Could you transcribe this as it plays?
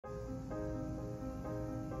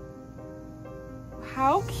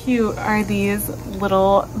How cute are these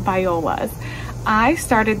little violas? I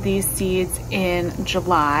started these seeds in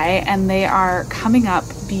July and they are coming up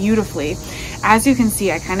beautifully. As you can see,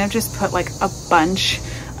 I kind of just put like a bunch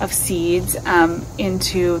of seeds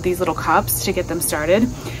into these little cups to get them started,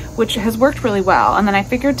 which has worked really well. And then I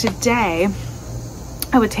figured today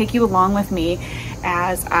I would take you along with me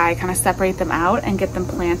as I kind of separate them out and get them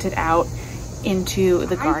planted out into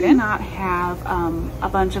the garden. I do not have a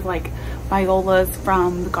bunch of like violas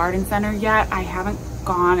from the garden center yet. I haven't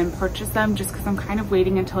gone and purchased them just because I'm kind of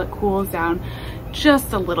waiting until it cools down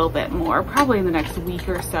just a little bit more. Probably in the next week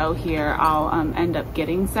or so here I'll end up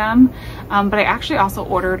getting some. But I actually also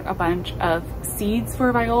ordered a bunch of seeds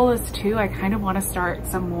for violas too. I kind of want to start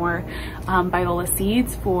some more viola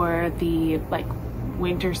seeds for the like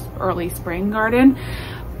winter, early spring garden.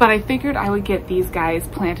 But I figured I would get these guys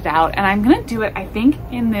planted out, and I'm gonna do it, I think,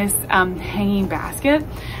 in this hanging basket.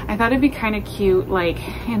 I thought it'd be kind of cute, like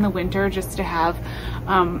in the winter, just to have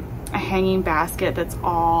a hanging basket that's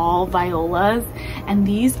all violas. And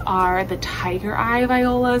these are the tiger eye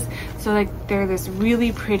violas. So like they're this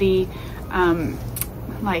really pretty,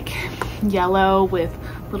 like yellow with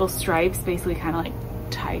little stripes, basically kind of like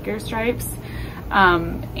tiger stripes,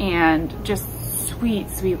 and just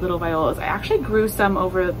sweet little violas. I actually grew some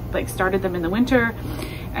over, like started them in the winter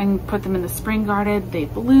and put them in the spring garden. They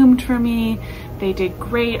bloomed for me. They did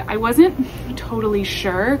great. I wasn't totally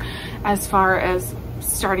sure as far as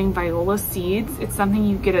starting viola seeds. It's something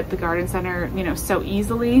you get at the garden center, you know, so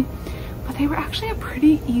easily, but they were actually a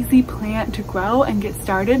pretty easy plant to grow and get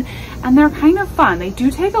started, and they're kind of fun. They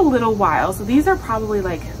do take a little while. So these are probably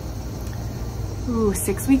like,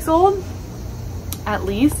 6 weeks old at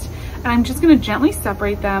least. And I'm just gonna gently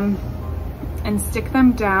separate them and stick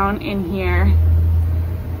them down in here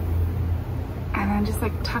and then just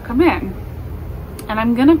like tuck them in. And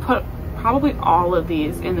I'm gonna put probably all of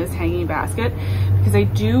these in this hanging basket because I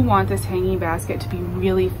do want this hanging basket to be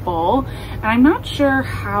really full. And I'm not sure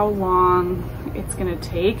how long it's gonna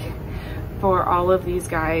take for all of these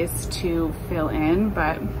guys to fill in,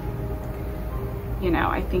 but you know,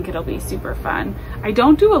 I think it'll be super fun. I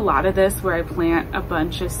don't do a lot of this where I plant a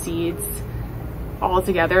bunch of seeds all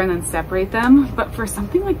together and then separate them, but for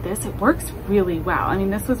something like this, it works really well. I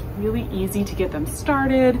mean, this was really easy to get them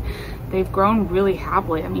started. They've grown really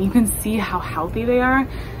happily. I mean, you can see how healthy they are.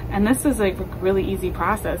 And this is like a really easy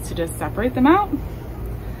process to just separate them out,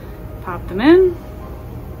 pop them in,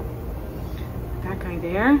 that guy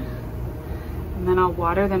there, and then I'll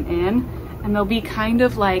water them in, and they'll be kind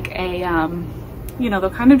of like a, you know,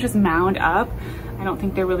 they'll kind of just mound up. I don't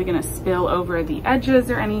think they're really gonna spill over the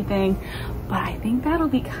edges or anything, but I think that'll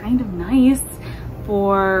be kind of nice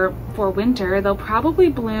for winter. They'll probably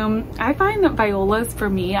bloom. I find that violas, for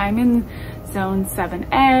me, I'm in zone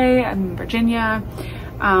 7A, I'm in Virginia.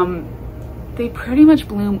 They pretty much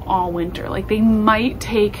bloom all winter. Like they might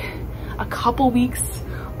take a couple weeks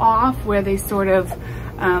off where they sort of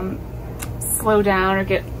slow down or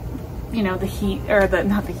get, you know, the heat, or the,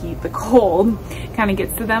 not the heat, the cold kind of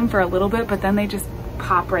gets to them for a little bit, but then they just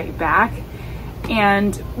pop right back.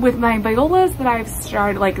 And with my violas that I've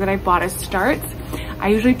started, like that I bought as starts, I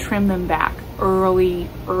usually trim them back early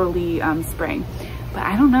spring. But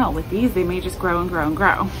I don't know, with these, they may just grow and grow and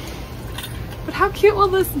grow. But how cute will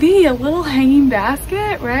this be? A little hanging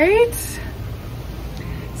basket, right?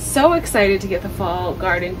 So excited to get the fall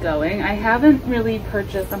garden going. I haven't really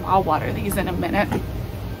purchased them. I'll water these in a minute.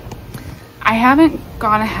 I haven't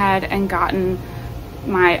gone ahead and gotten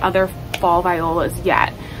my other fall violas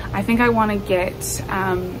yet. I think I want to get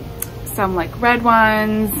some like red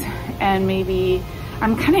ones, and maybe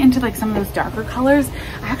I'm kind of into like some of those darker colors.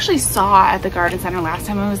 I actually saw at the garden center last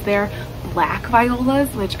time I was there black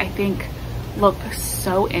violas, which I think look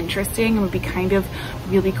so interesting and would be kind of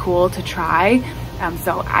really cool to try.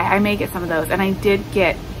 So I may get some of those. And I did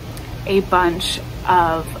get a bunch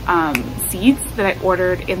of seeds that I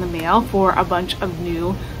ordered in the mail for a bunch of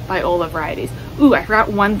new viola varieties. Ooh, I forgot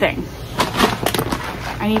one thing.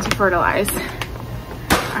 I need to fertilize.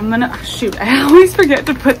 I'm gonna, shoot, I always forget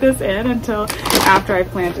to put this in until after I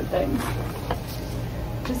planted things.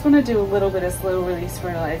 Just wanna do a little bit of slow release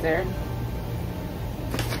fertilizer.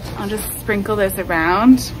 I'll just sprinkle this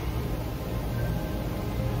around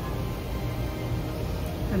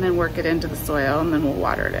and then work it into the soil, and then we'll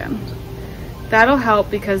water it in. That'll help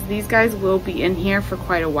because these guys will be in here for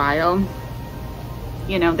quite a while.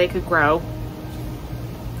 You know, they could grow,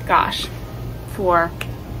 gosh, for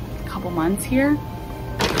a couple months here,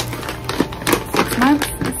 6 months.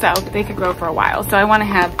 So they could grow for a while. So I want to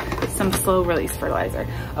have some slow release fertilizer.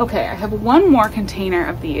 Okay, I have one more container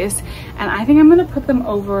of these, and I think I'm going to put them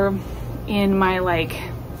over in my, like,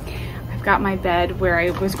 I've got my bed where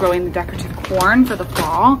I was growing the decorative corn for the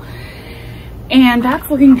fall. And that's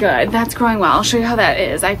looking good. That's growing well. I'll show you how that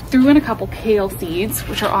is. I threw in a couple kale seeds,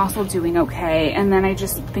 which are also doing okay. And then I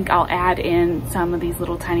just think I'll add in some of these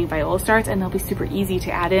little tiny viola starts, and they'll be super easy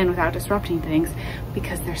to add in without disrupting things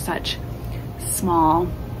because they're such small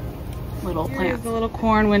little plants. Here's the little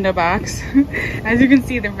corn window box. As you can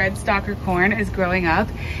see, the red stalker corn is growing up.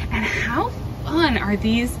 And how fun are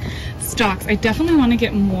these stalks? I definitely want to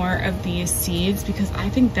get more of these seeds because I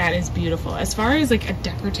think that is beautiful. As far as like a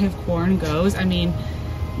decorative corn goes, I mean,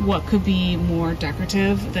 what could be more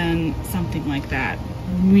decorative than something like that?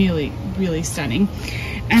 Really, really stunning.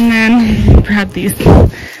 And then grab these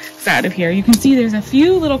out of here. You can see there's a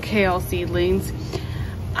few little kale seedlings.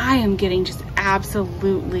 I am getting just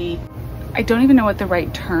absolutely, I don't even know what the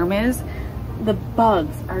right term is. The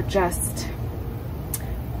bugs are just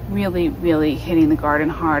really, really hitting the garden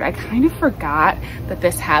hard. I kind of forgot that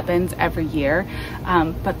this happens every year,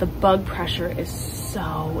 but the bug pressure is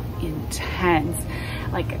so intense.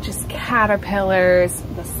 Like just caterpillars,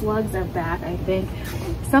 the slugs are back, I think.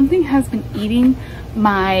 Something has been eating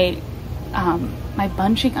my, my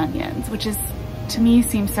bunching onions, which is, to me,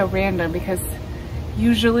 seems so random because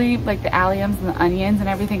usually like the alliums and the onions and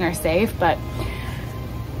everything are safe, but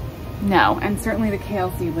no, and certainly the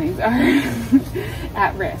kale seedlings are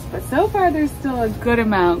at risk. But so far there's still a good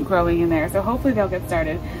amount growing in there, so hopefully they'll get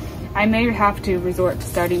started. I may have to resort to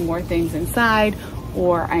starting more things inside,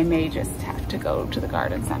 or I may just have to go to the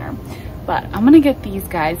garden center. But I'm gonna get these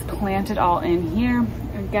guys planted all in here.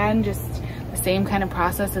 Again, just the same kind of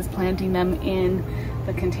process as planting them in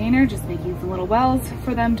the container, just making some little wells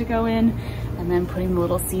for them to go in, and then putting the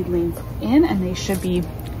little seedlings in, and they should be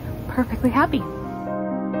perfectly happy.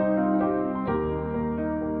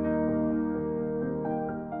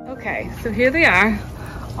 Okay, so here they are,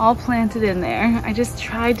 all planted in there. I just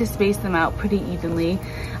tried to space them out pretty evenly.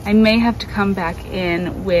 I may have to come back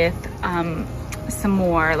in with some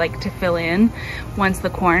more, like to fill in once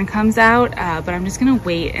the corn comes out, but I'm just gonna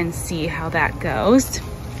wait and see how that goes.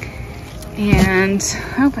 And,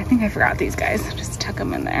 oh, I think I forgot these guys. Just tuck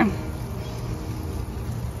them in there.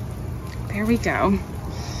 There we go.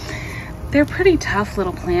 They're pretty tough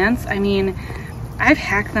little plants. I mean, I've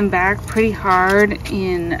hacked them back pretty hard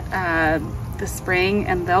in the spring,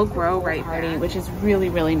 and they'll grow right back, which is really,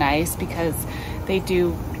 really nice because they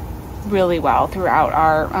do really well throughout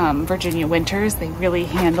our Virginia winters. They really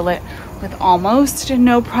handle it with almost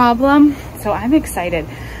no problem. So I'm excited.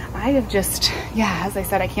 I have just, yeah, as I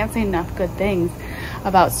said, I can't say enough good things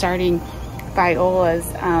about starting violas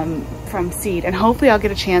from seed, and hopefully I'll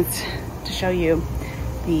get a chance to show you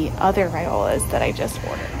the other violas that I just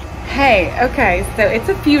ordered. Hey, okay, so it's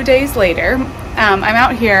a few days later. I'm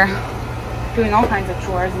out here doing all kinds of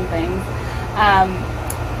chores and things,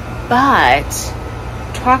 but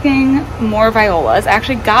talking more violas. I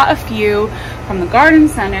actually got a few from the garden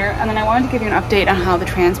center, and then I wanted to give you an update on how the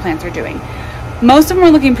transplants are doing. Most of them are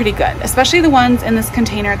looking pretty good, especially the ones in this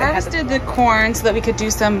container that harvested the corn so that we could do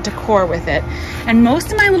some decor with it. And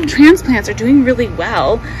most of my little transplants are doing really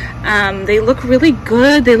well. They look really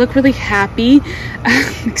good. They look really happy.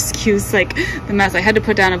 Excuse like the mess. I had to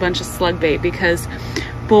put down a bunch of slug bait because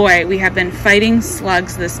boy, we have been fighting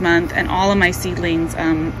slugs this month, and all of my seedlings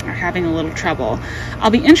are having a little trouble. I'll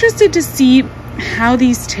be interested to see how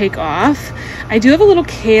these take off. I do have a little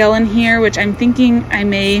kale in here, which I'm thinking I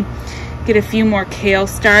may get a few more kale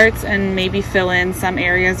starts and maybe fill in some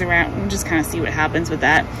areas around. We'll just kind of see what happens with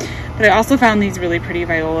that. But I also found these really pretty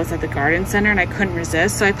violas at the garden center, and I couldn't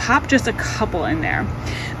resist, so I popped just a couple in there.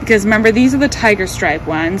 Because remember, these are the tiger stripe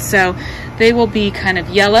ones, so they will be kind of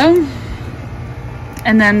yellow.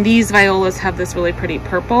 And then these violas have this really pretty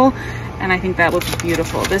purple, and I think that looks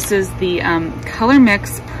beautiful. This is the Color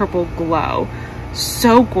Mix Purple Glow.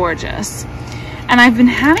 So gorgeous. And I've been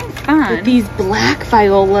having fun with these black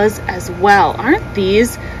violas as well. Aren't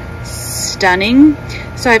these stunning?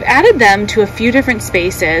 So I've added them to a few different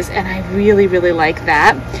spaces, and I really, really like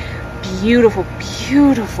that. Beautiful,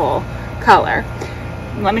 beautiful color.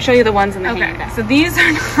 Let me show you the ones in the hanging. So these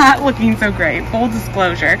are not looking so great, full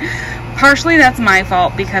disclosure. Partially that's my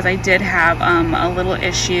fault because I did have a little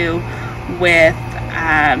issue with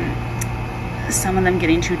some of them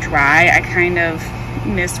getting too dry. I kind of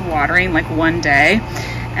missed watering like one day,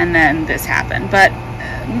 and then this happened. But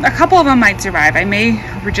a couple of them might survive. I may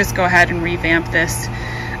just go ahead and revamp this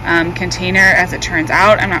container as it turns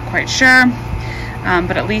out. I'm not quite sure.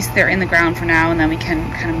 But at least they're in the ground for now, and then we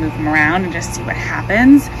can kind of move them around and just see what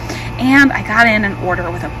happens. And I got in an order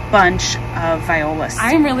with a bunch of violas.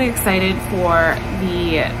 I'm really excited for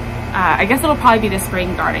the I guess it'll probably be the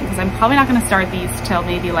spring garden because I'm probably not going to start these till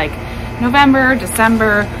maybe like November,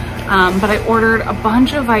 December. But I ordered a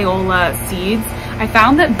bunch of viola seeds. I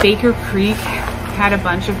found that Baker Creek had a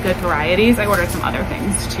bunch of good varieties. I ordered some other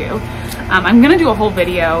things too. I'm gonna do a whole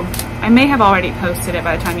video. I may have already posted it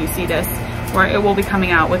by the time you see this, where it will be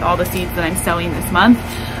coming out with all the seeds that I'm sowing this month,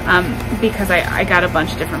 because I got a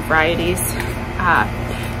bunch of different varieties.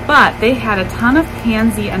 But they had a ton of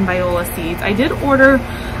pansy and viola seeds. I did order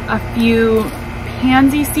a few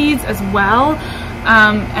pansy seeds as well,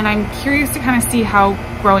 and I'm curious to kind of see how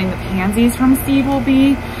growing the pansies from seed will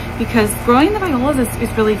be, because growing the violas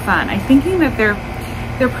is really fun. I'm thinking that they're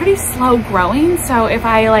pretty slow growing, so if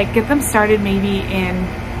I like get them started maybe in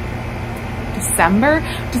December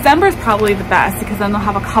is probably the best, because then they'll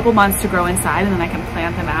have a couple months to grow inside, and then I can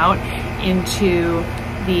plant them out into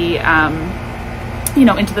the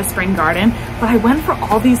into the spring garden. But I went for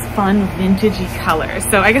all these fun vintagey colors.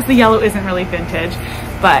 So I guess the yellow isn't really vintage,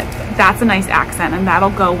 but that's a nice accent, and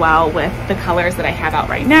that'll go well with the colors that I have out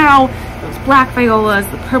right now. Those black violas,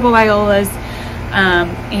 the purple violas,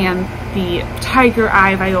 and the tiger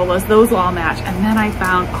eye violas, those will all match. And then I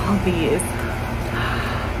found all these.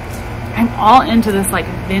 I'm all into this like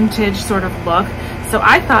vintage sort of look. So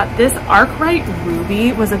I thought this Arkwright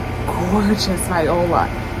Ruby was a gorgeous viola.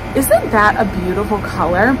 Isn't that a beautiful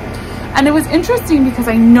color? And it was interesting because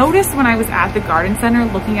I noticed when I was at the garden center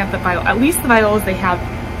looking at at least the violas they have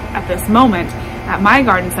at this moment at my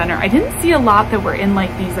garden center, I didn't see a lot that were in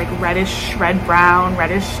like these like reddish, red brown,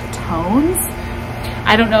 reddish tones.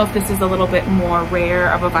 I don't know if this is a little bit more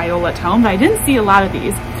rare of a viola tone, but I didn't see a lot of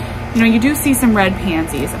these. You know, you do see some red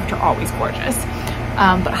pansies, which are always gorgeous.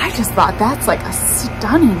 But I just thought that's like a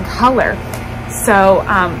stunning color. So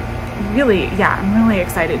really, yeah, I'm really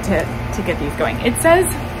excited to get these going. It says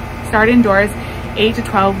start indoors 8 to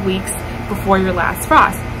 12 weeks before your last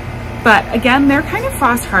frost. But again, they're kind of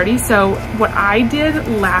frost hardy. So what I did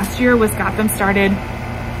last year was got them started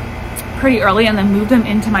pretty early and then moved them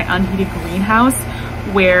into my unheated greenhouse,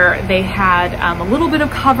 where they had a little bit of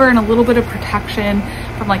cover and a little bit of protection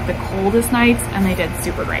from like the coldest nights, and they did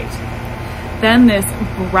super great. Then this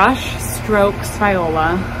brush strokes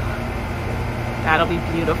viola, that'll be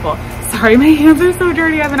beautiful. Sorry, my hands are so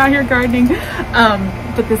dirty, I've been out here gardening.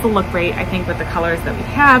 But this will look great, I think, with the colors that we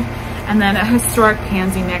have. And then a historic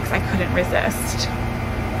pansy mix I couldn't resist.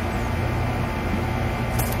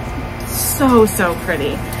 So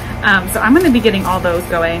pretty. So I'm gonna be getting all those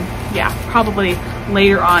going, yeah, probably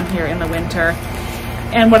later on here in the winter.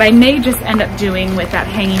 And what I may just end up doing with that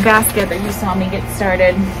hanging basket that you saw me get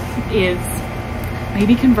started is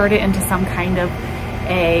maybe convert it into some kind of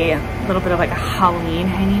a little bit of like a Halloween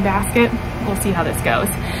hanging basket. We'll see how this goes.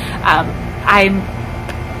 I'm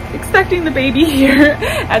expecting the baby here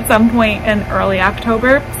at some point in early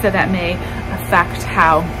October, so that may affect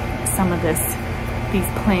how some of these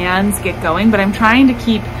plans get going, but I'm trying to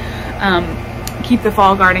keep the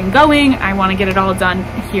fall garden going. I want to get it all done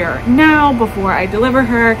here now before I deliver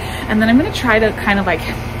her, and then I'm going to try to kind of like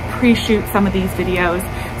pre-shoot some of these videos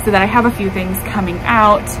so that I have a few things coming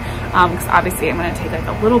out, because obviously I'm going to take like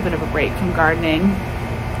a little bit of a break from gardening,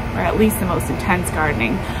 or at least the most intense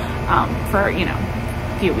gardening, for, you know,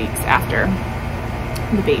 a few weeks after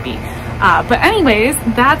the baby. But anyways,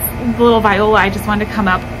 that's the little viola. I just wanted to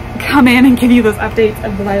come in and give you those updates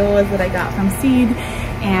of the violas that I got from seed,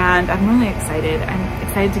 and I'm really excited. I'm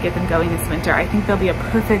excited to get them going this winter. I think they'll be a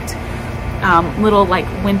perfect little like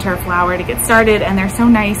winter flower to get started, and they're so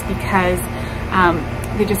nice because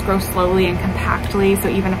they just grow slowly and compactly. So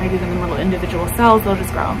even if I do them in little individual cells, they'll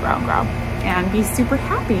just grow and grow and grow and be super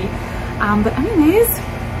happy. But anyways,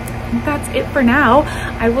 I think that's it for now.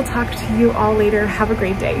 I will talk to you all later. Have a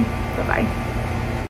great day. Bye-bye.